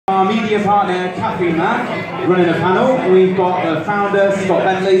our media partner, Caffeine, running the panel. We've got the founder, Scott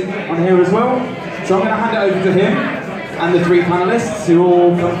Bentley, on here as well. So I'm going to hand it over to him and the three panelists who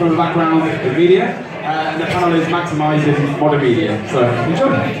all come from a background in media. And the panel is Maximising Modern Media. So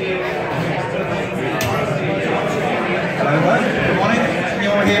enjoy. Hello, good morning. Can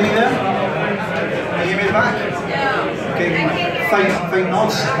you all hear me there? Can you hear me in the back? Yeah. Okay, faint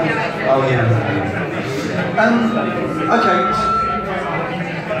nods? Oh yeah. Okay.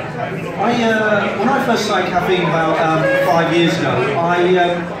 When I first started Caffeine about 5 years ago,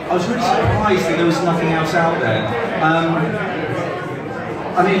 I was really surprised that there was nothing else out there.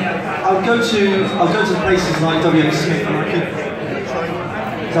 I mean, I'll go to places like W.H. Smith and I could.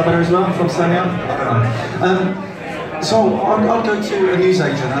 Is that better as well? If I'm standing up? I don't know. So I'll go to a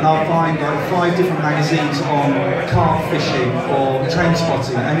newsagent and I'll find like 5 different magazines on carp fishing or train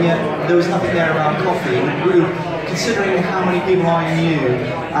spotting, and yet there was nothing there about coffee. Considering how many people I knew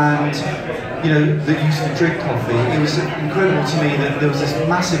and that used to drink coffee, it was incredible to me that there was this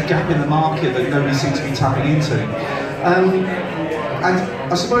massive gap in the market that nobody seemed to be tapping into. And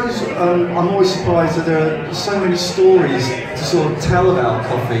I suppose I'm always surprised that there are so many stories to sort of tell about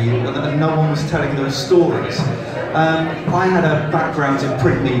coffee and no one was telling those stories. I had a background in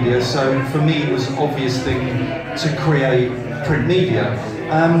print media, so for me it was an obvious thing to create print media.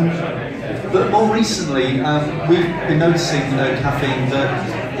 But more recently, we've been noticing Caffeine that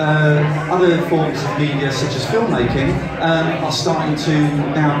other forms of media, such as filmmaking, are starting to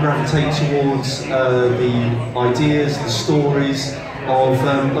now gravitate towards the ideas, the stories of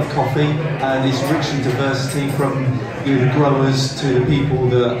coffee, and its rich in diversity, from the growers to the people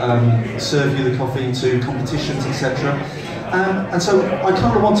that serve you the coffee, to competitions, etc. And so I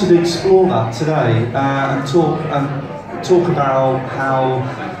kind of wanted to explore that today and talk about how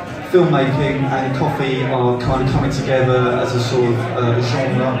filmmaking and coffee are kind of coming together as a sort of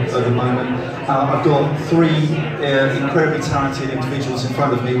genre at the moment. I've got 3 incredibly talented individuals in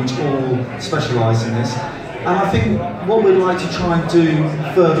front of me which all specialise in this. And I think what we'd like to try and do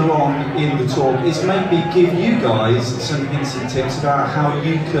further on in the talk is maybe give you guys some hints and tips about how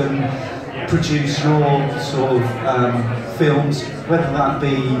you can produce your sort of films, whether that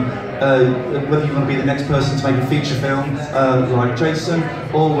be whether you want to be the next person to make a feature film like Jason,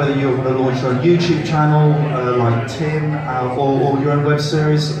 or whether you're going to launch your own YouTube channel like Tim, or your own web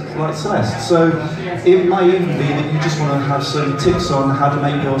series like Celeste. So it may even be that you just want to have some tips on how to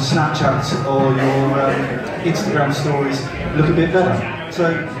make your Snapchat or your Instagram stories look a bit better.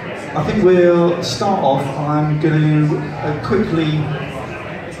 So I think we'll start off. I'm going to quickly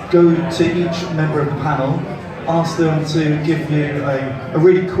go to each member of the panel, ask them to give you a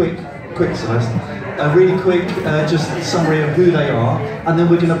really quick Celeste, a really quick just summary of who they are, and then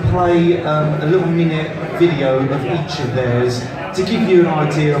we're going to play a little minute video of each of theirs to give you an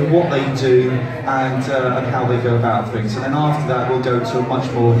idea of what they do and how they go about things. And then after that we'll go to a much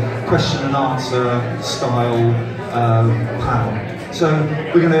more question and answer style panel. So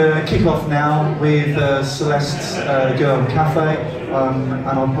we're going to kick off now with Celeste's Girl Cafe, and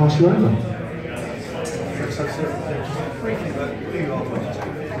I'll pass you over.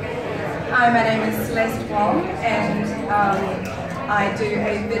 Hi, my name is Celeste Wong, and I do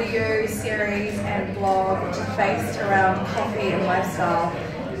a video series and blog based around coffee and lifestyle,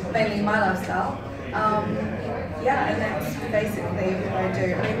 mainly my lifestyle. Yeah, and that's basically what I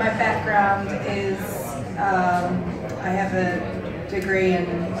do. I mean, my background is I have a degree in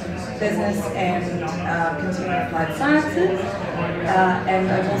business and continuing applied sciences,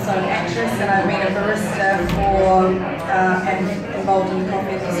 and I'm also an actress, and I've been a barista for and involved in the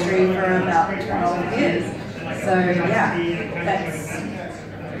coffee industry for about 12 years. So yeah, that's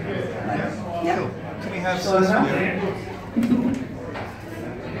yeah. Can we have some?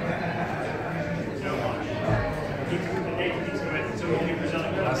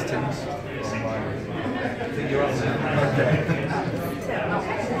 That's Tim's. I think you're on there. Okay.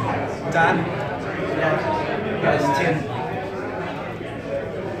 Dan? Yeah. That's Tim.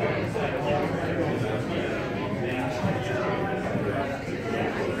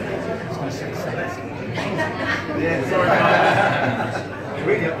 Yeah, sorry. You're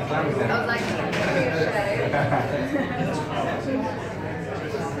really up the plan with that. I was like,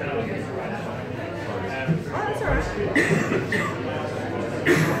 oh, that's alright.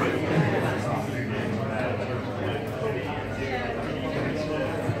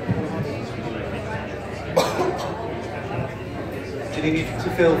 Do you need to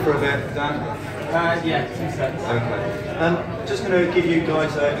fill for a bit, Dan? Yeah, 2 seconds. Okay. Just going to give you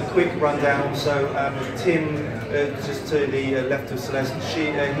guys a quick rundown. So Tim, just to the left of Celeste,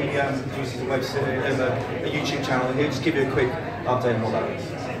 he produces a YouTube channel. He'll just give you a quick update on all that.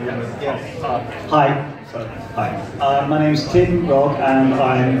 Hi. Hi. My name is Tim Rogg, and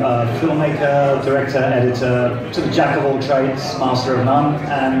I'm a filmmaker, director, editor, sort of jack of all trades, master of none.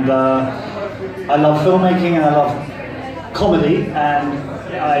 And I love filmmaking and I love comedy. And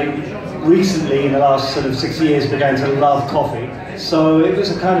I recently, in the last sort of 6 years, began to love coffee. So it was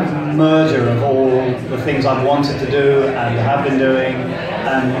a kind of merger of all the things I've wanted to do and have been doing,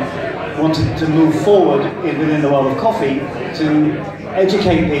 and wanted to move forward within the world of coffee to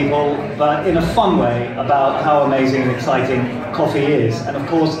educate people, but in a fun way, about how amazing and exciting coffee is. And of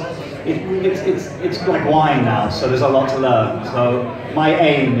course, it's like wine now, so there's a lot to learn. So my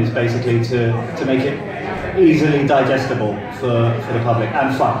aim is basically to make it easily digestible for the public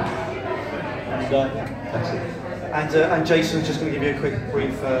and fun. And that's it. And Jason's just going to give you a quick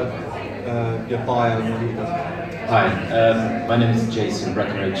brief your bio and what he does. Hi, my name is Jason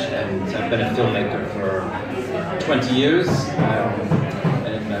Breckenridge, and I've been a filmmaker for 20 years.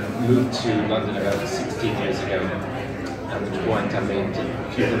 And I moved to London about 16 years ago, at which point I made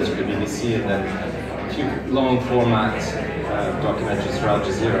a few films for the BBC and then a few long format documentaries for Al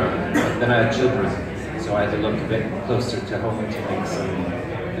Jazeera. But then I had children, so I had to look a bit closer to home to make some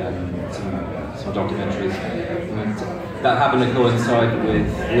documentaries. And that happened to coincide with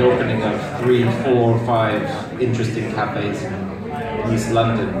the opening of 3, 4, 5 interesting cafes in East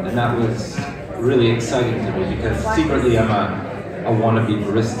London, and that was really exciting to me because secretly I'm a wannabe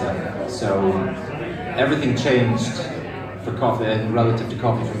barista. So everything changed for coffee and relative to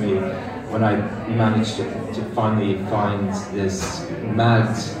coffee for me when I managed to finally find this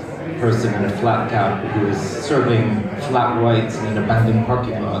mad person in a flat cap who was serving flat whites in an abandoned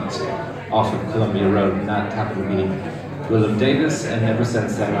parking lot off of Columbia Road, and that happened to be Willem Davis. And ever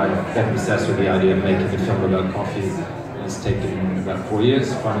since then I've been obsessed with the idea of making a film about coffee. It's taken about 4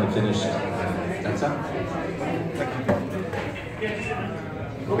 years, finally finished. That's it.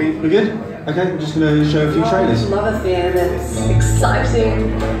 We good? Okay, I'm just going to show a few trailers. Love affair that's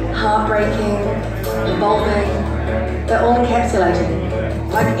exciting, heartbreaking, evolving, but all encapsulating,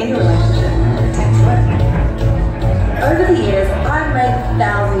 like any relationship. It takes work. Over the years, I've made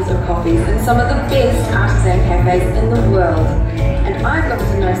thousands of coffees in some of the best artisan cafes in the world, and I've gotten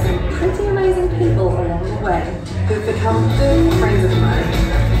to know some pretty amazing people along the way who've become good friends of mine.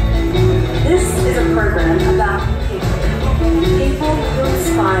 This is a program about people who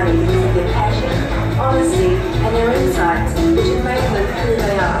inspire me with their passion, honesty, and their insights, which have made them who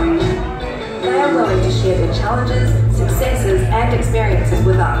they are. They are willing to share their challenges, successes, and experiences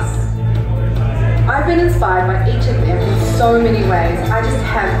with us. I've been inspired by each of them in so many ways, I just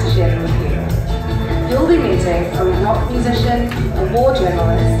have to share them with you. You'll be meeting a rock musician, a war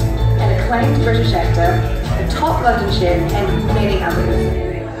journalist, an acclaimed British actor, a top London chef, and many others.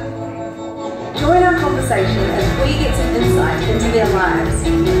 Join our conversation as we get some insight into their lives.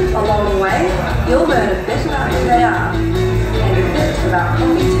 Along the way, you'll learn a bit about who they are, and a bit about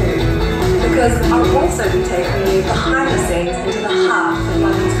coffee too, because I'll also be taking you behind the scenes into the heart of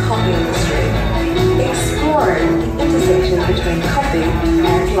London's coffee industry, exploring the intersection between coffee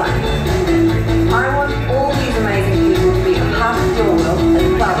and life. I want all these amazing people to be a part of your world as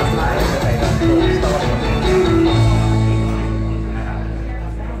well as mine.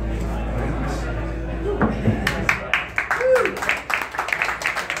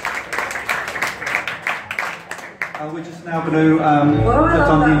 We're just now going to put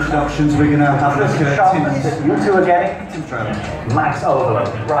on the introductions. We're going to have a look at You two are getting Tim's trailer. max overload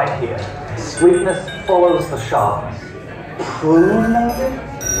right here. Sweetness follows the sharpness. Prune maybe?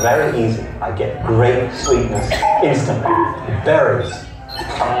 Very easy. I get great sweetness instantly. Berries.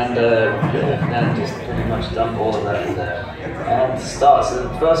 And then just pretty much dump all of that in there. And start, so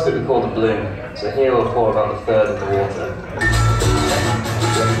the first bit we call the bloom. So here we'll pour about a third of the water.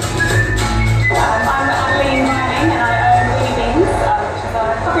 I'm Lee Mining and I own Willie Beans, which is a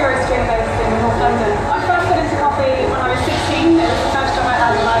coffee roastery based in North London. I first got into coffee when I was 16. It was the first job I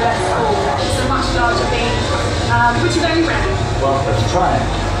had when I left school. It's a much larger bean, which is only brand. Well, let's try it.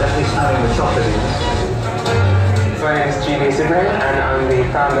 Definitely smelling the chocolate beans. My name is GB Sibrahim and I'm the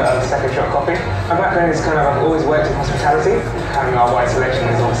founder of Second Shot Coffee. My background is I've always worked in hospitality. Having our wide selection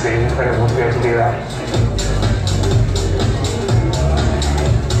is obviously incredible to be able to do that.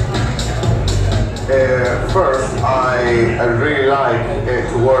 First, I really like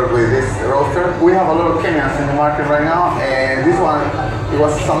to work with this roaster. We have a lot of Kenyans in the market right now, and this one, it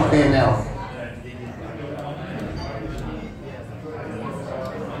was something else.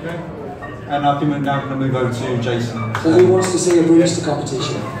 And I think we're now going to move over to Jason. So who wants to see a barista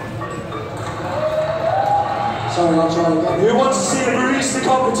competition? Sorry, I'll try again. Who wants to see a barista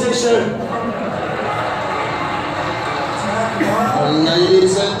competition?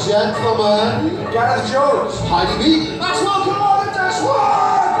 Ladies and gentlemen, Gareth Jones, Heidi B. Maxwell, come on, dash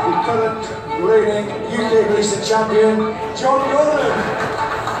one! The current reigning UK Racing Champion, John Gordon.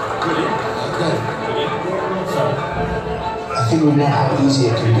 Brilliant. Okay. I think we know how easy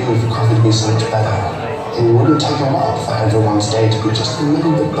it can be for coffee to be so much better. It wouldn't take a lot for everyone's day to be just a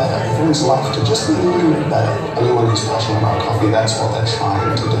little bit better, everyone's life to just be a little bit better. Anyone who's passionate about coffee, that's what they're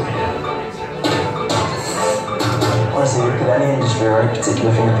trying to do. Honestly, look at any industry or any particular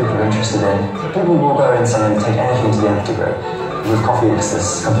thing that people are interested in. People will go in and take anything to the nth degree. With coffee, it's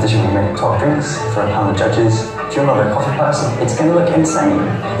this competition where you make 12 drinks for a pound of judges. If you're not a coffee person, it's going to look insane.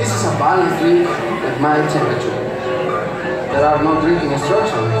 This is a balanced drink at my temperature. There are no drinking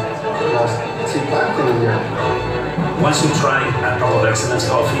instructions, just sit back and enjoy. Once you try a top of excellence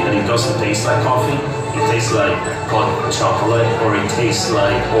coffee and it doesn't taste like coffee, it tastes like hot chocolate or it tastes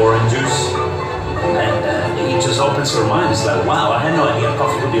like orange juice. And it just opens your mind. It's like, wow, I had no idea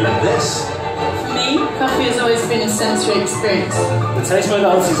coffee would be like this. For me, coffee has always been a sensory experience. The taste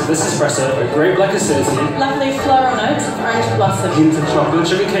modalities of this espresso are great black acidity, Lovely floral notes of orange blossom, hint of chocolate,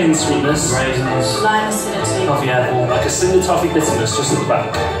 sugarcane sweetness, raisins, lime acidity, coffee apple, like a cinder toffee bitterness just at the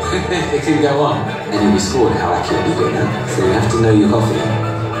back. It can go on, and you'll be scored how accurate you get that. So you have to know your coffee.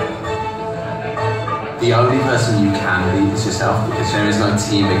 The only person you can beat is yourself, because there is no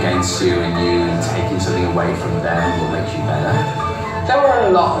team against you, and you taking something away from them will make you better. There are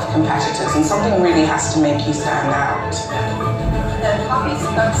a lot of competitors, and something really has to make you stand out. The coffee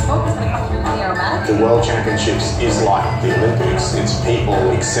spokesbook is going to come through the aromatic. The World Championships is like the Olympics. It's people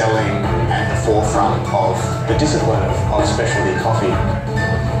excelling at the forefront of the discipline of specialty coffee.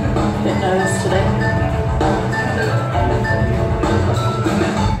 A bit nervous today.